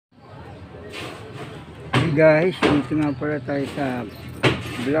Guys, dito nga pala tayo sa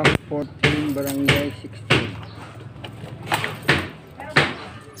Block 14, Barangay 16.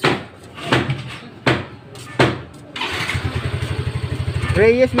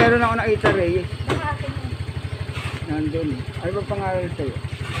 Reyes, meron ako nakita Reyes. Nandun. Ano ba pangalan sa'yo?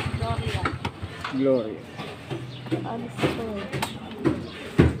 Gloria. Gloria. Alis ito.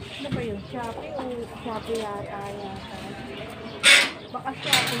 Ano ba yun? Shopee o Shopee yata? Baka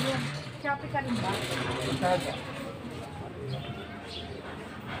Shopee yun. Shopee ka rin ba? Saga.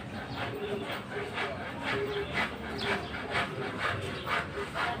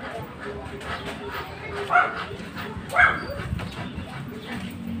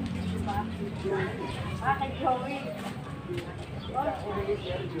 Kay Joey.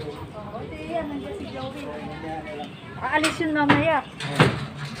 Hindi yan, nandiyan si Joey. Aalis yun mamaya.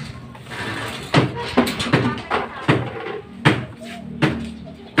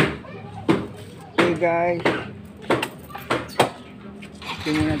 Okay guys, ito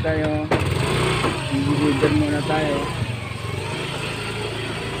muna tayo, i-deliver muna tayo.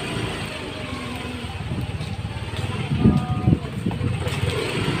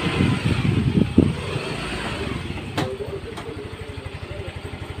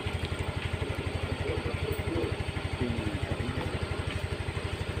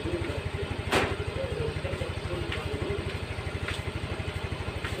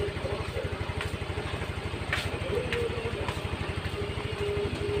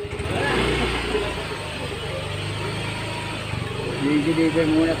 I-deliver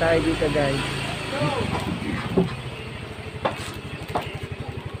muna tayo dito guys.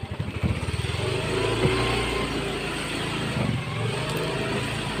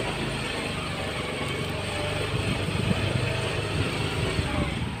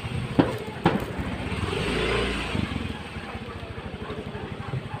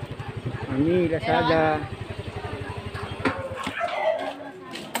 Ani, Lazada.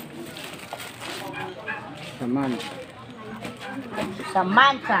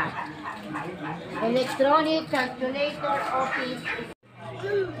 Samantha. Electronic calculator office.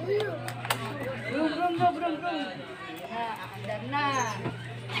 Brum. Andar na.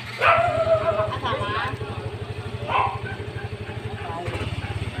 Kasama.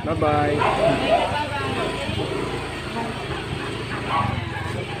 Bye-bye.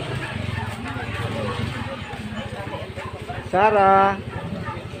 Sarah.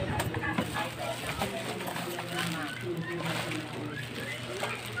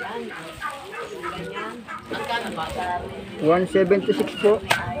 176 po.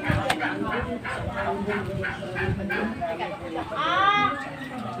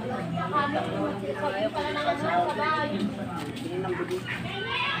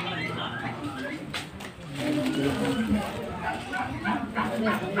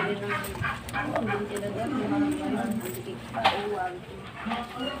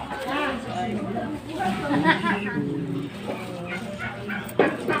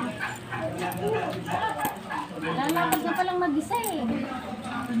 Lalapag na palang mag-isa eh.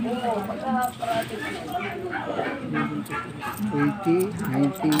 80,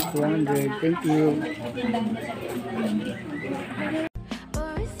 90, 200. Thank you.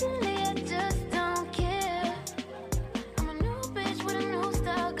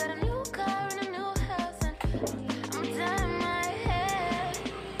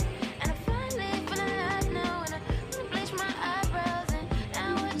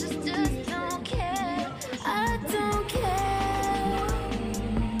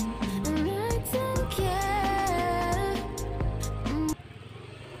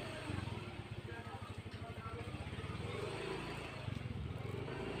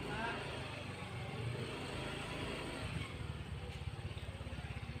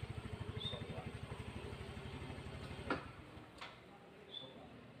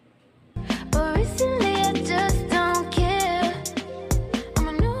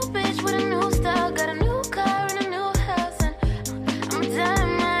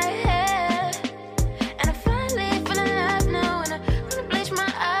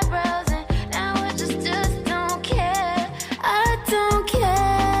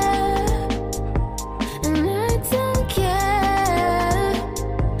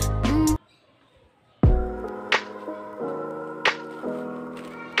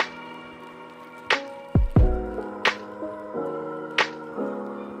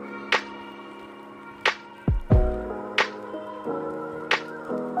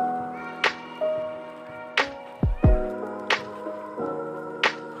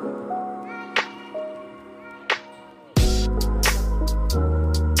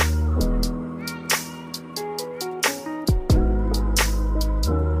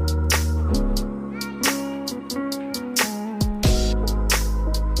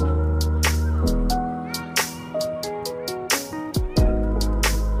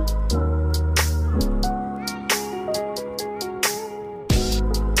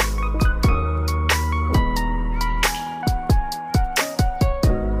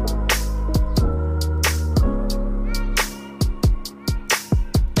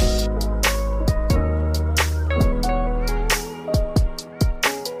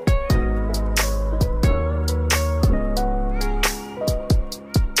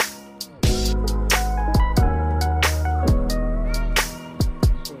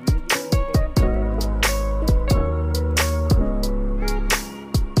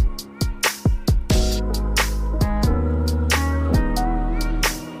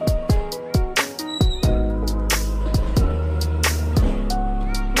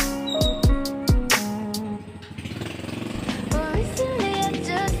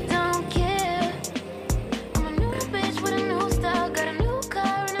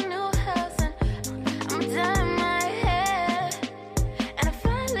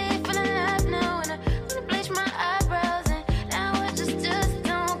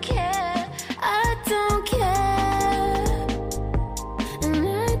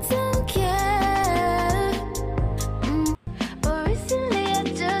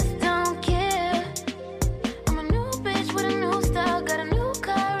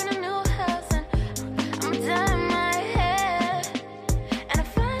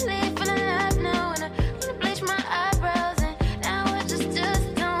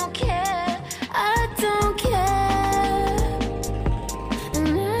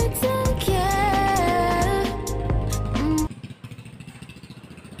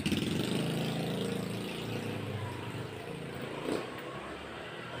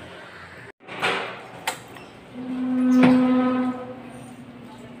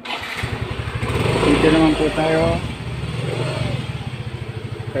 naman po tayo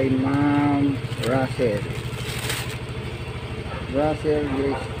kay Ma'am Russell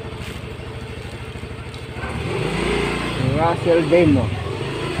Demo.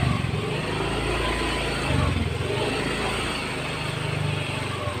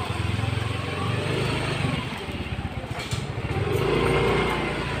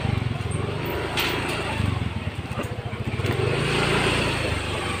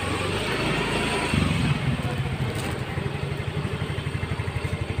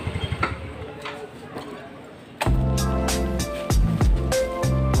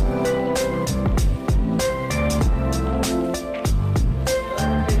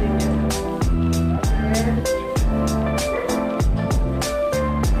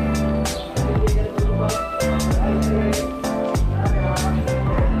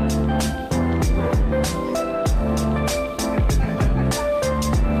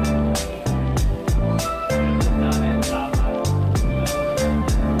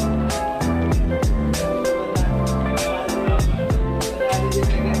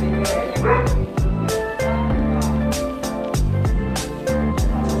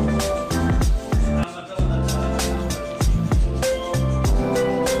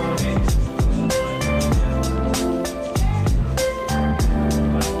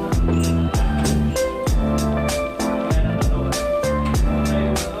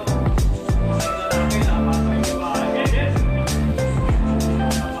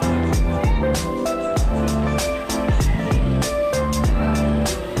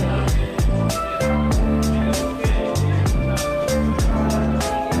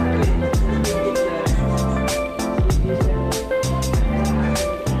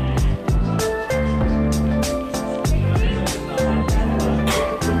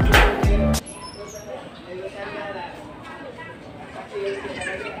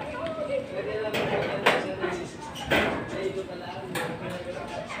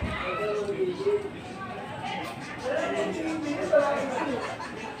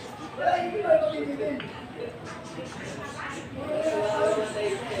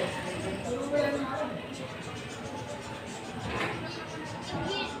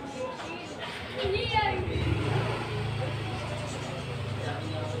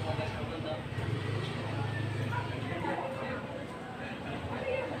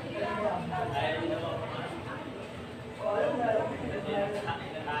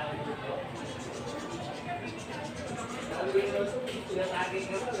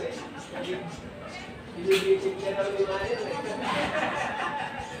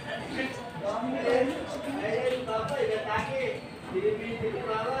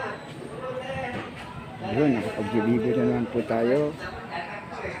 Ayun, nakapag-deliver na naman po tayo.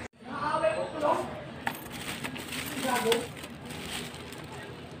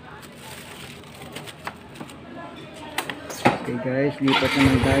 Okay guys, lipat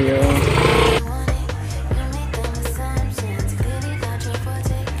naman tayo.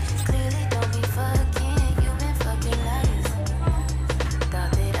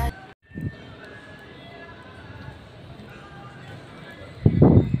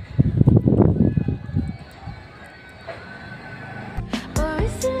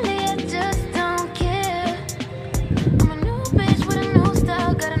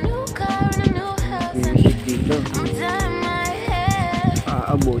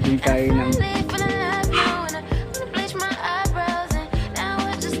 Aabutin tayo ng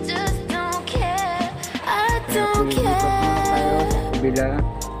kabila.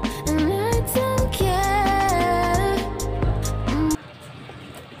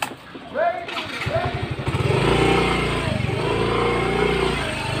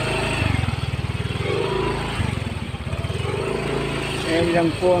 Ayan lang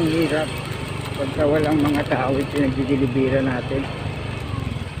po ang hirap pagka walang mga tao yung pinagdidilibira natin.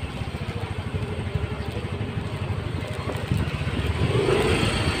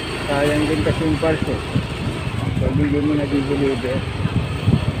 Sayang din kasi yung parcel pag hindi mo na-deliver.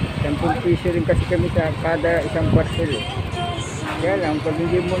 10 piso rin kasi kami sa kada isang parcel eh. Kaya lang pag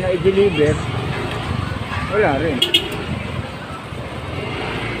hindi mo na i-deliver, wala rin.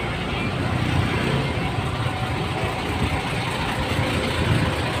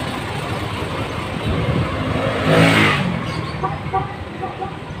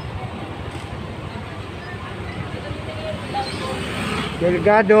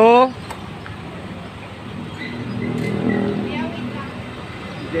 Delgado.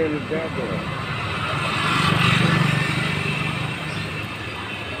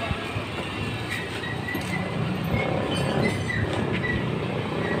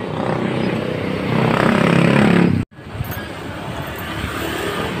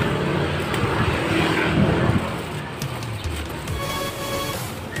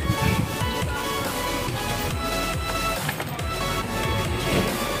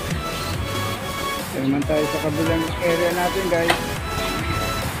 kabilang area natin guys.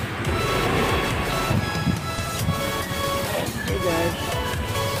 Okay guys.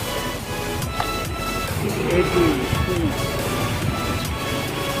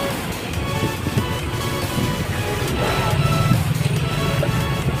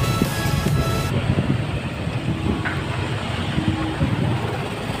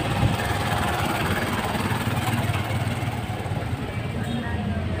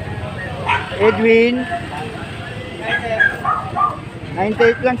 Edwin.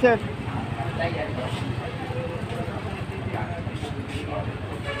 98 lang sir.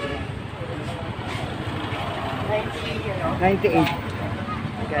 $98.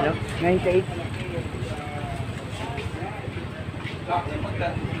 Kano? 98.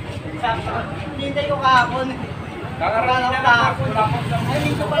 Hintay ko kahapon. Kakaralan ko kahapon. Ay,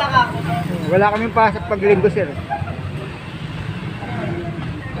 linggo pala kahapon. Wala kaming pasok pag linggo sir.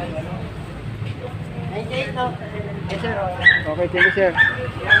 98 no? Yes sir. Okay, thank you sir.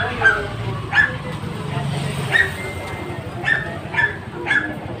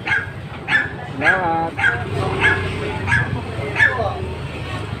 Salamat.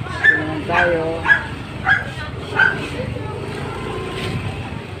 Ito naman tayo.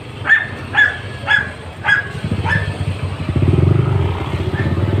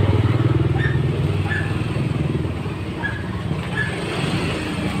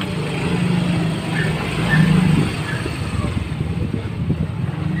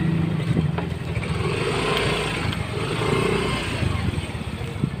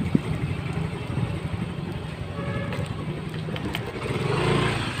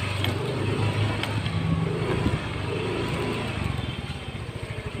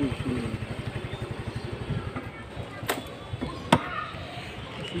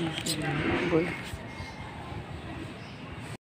 Boy.